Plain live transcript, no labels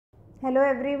Hello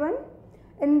everyone.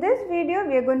 In this video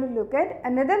we are going to look at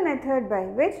another method by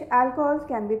which alcohols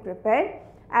can be prepared,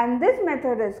 and this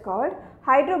method is called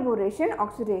hydroboration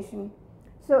oxidation.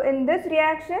 So in this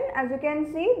reaction, as you can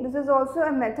see, this is also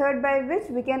a method by which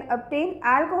we can obtain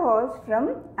alcohols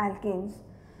from alkenes.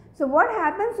 So what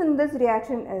happens in this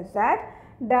reaction is that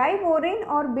diborane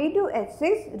or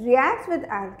B2H6 reacts with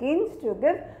alkenes to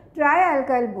give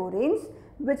trialkyl boranes,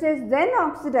 which is then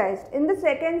oxidized in the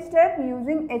second step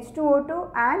using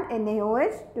H2O2 and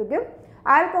NaOH to give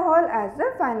alcohol as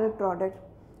the final product.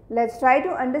 Let's try to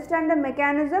understand the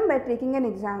mechanism by taking an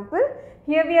example.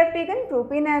 Here we have taken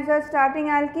propene as a starting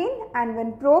alkene, and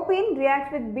when propene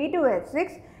reacts with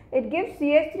B2H6, it gives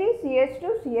CH3,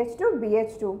 CH2, CH2,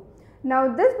 BH2. Now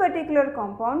this particular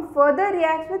compound further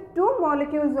reacts with two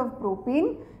molecules of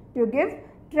propene to give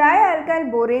trialkyl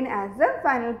borane as the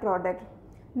final product.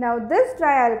 Now this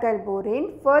trialkyl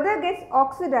borane further gets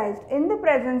oxidized in the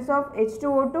presence of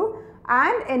H2O2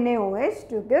 and NaOH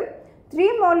to give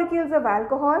 3 molecules of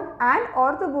alcohol and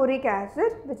orthoboric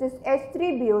acid, which is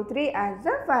H3BO3 as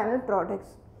the final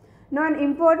products. Now an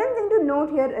important thing to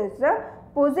note here is the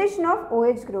position of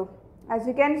OH group. As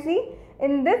you can see,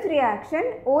 in this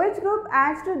reaction, OH group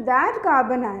adds to that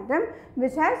carbon atom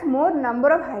which has more number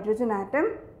of hydrogen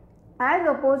atom as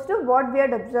opposed to what we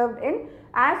had observed in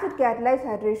acid catalyzed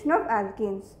hydration of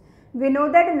alkenes. We know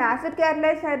that in acid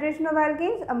catalyzed hydration of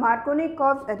alkenes, a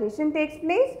Marconi-Kovs addition takes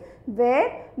place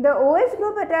where the OH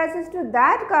group attaches to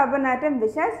that carbon atom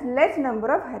which has less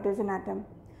number of hydrogen atom.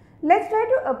 Let's try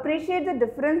to appreciate the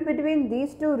difference between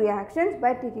these two reactions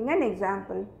by taking an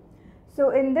example. So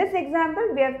in this example,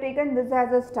 we have taken this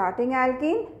as a starting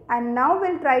alkene, and now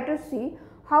we will try to see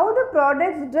how the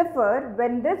products differ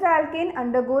when this alkene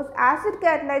undergoes acid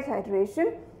catalyzed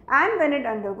hydration and when it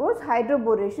undergoes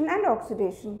hydroboration and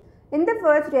oxidation. In the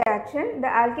first reaction, the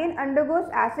alkene undergoes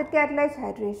acid catalyzed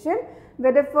hydration,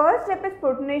 where the first step is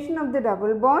protonation of the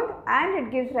double bond and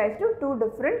it gives rise to two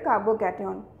different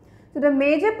carbocation. So the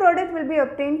major product will be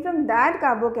obtained from that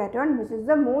carbocation, which is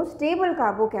the most stable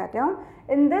carbocation,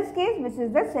 in this case which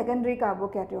is the secondary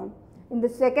carbocation. In the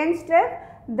second step,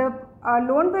 the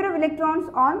lone pair of electrons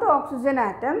on the oxygen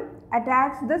atom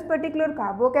attach this particular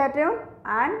carbocation,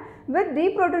 and with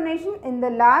deprotonation in the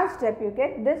last step you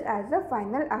get this as the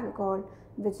final alcohol,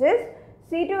 which is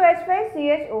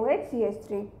C2H5CHOH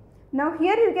CH3. Now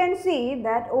here you can see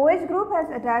that OH group has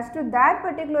attached to that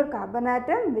particular carbon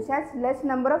atom which has less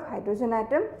number of hydrogen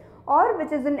atom, or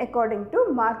which is in according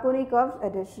to Marconi-Kovs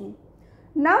addition.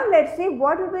 Now let's see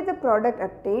what will be the product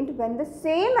obtained when the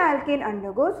same alkene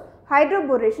undergoes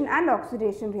hydroboration and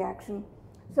oxidation reaction.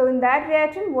 So in that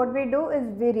reaction, what we do is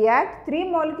we react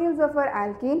 3 molecules of our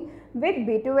alkene with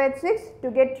B2H6 to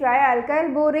get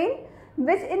trialkyl borane,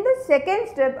 which in the second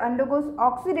step undergoes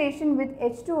oxidation with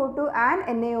H2O2 and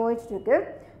NaOH to give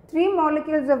 3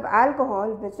 molecules of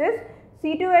alcohol, which is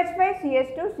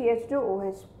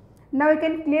C2H5CH2CH2OH. Now you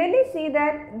can clearly see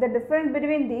that the difference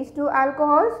between these two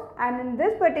alcohols, and in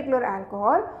this particular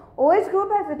alcohol, OH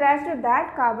group has attached to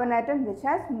that carbon atom which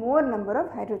has more number of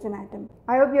hydrogen atom.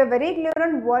 I hope you are very clear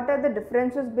on what are the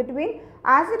differences between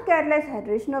acid catalyzed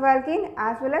hydration of alkene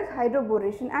as well as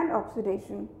hydroboration and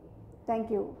oxidation. Thank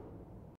you.